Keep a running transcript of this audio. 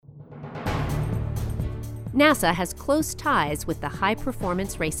NASA has close ties with the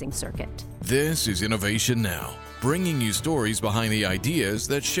high-performance racing circuit. This is Innovation Now, bringing you stories behind the ideas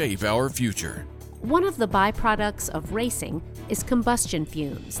that shape our future. One of the byproducts of racing is combustion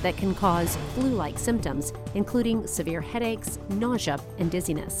fumes that can cause flu-like symptoms, including severe headaches, nausea, and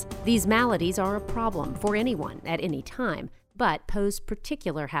dizziness. These maladies are a problem for anyone at any time, but pose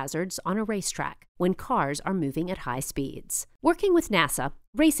particular hazards on a racetrack when cars are moving at high speeds. Working with NASA,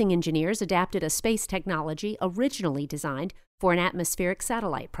 racing engineers adapted a space technology originally designed for an atmospheric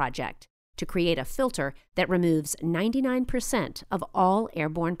satellite project to create a filter that removes 99% of all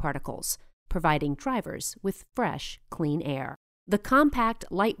airborne particles, providing drivers with fresh, clean air. The compact,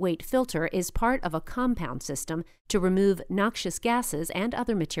 lightweight filter is part of a compound system to remove noxious gases and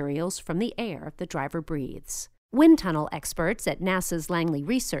other materials from the air the driver breathes. Wind tunnel experts at NASA's Langley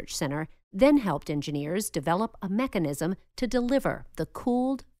Research Center then helped engineers develop a mechanism to deliver the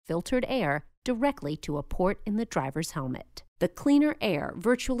cooled, filtered air directly to a port in the driver's helmet. The cleaner air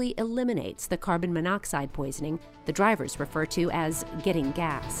virtually eliminates the carbon monoxide poisoning the drivers refer to as getting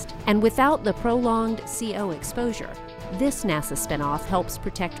gassed. And without the prolonged CO exposure, this NASA spinoff helps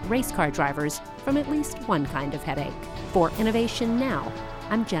protect race car drivers from at least one kind of headache. For Innovation Now,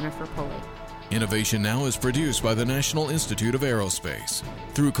 I'm Jennifer Pulley. Innovation Now is produced by the National Institute of Aerospace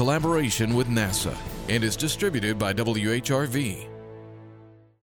through collaboration with NASA and is distributed by WHRV.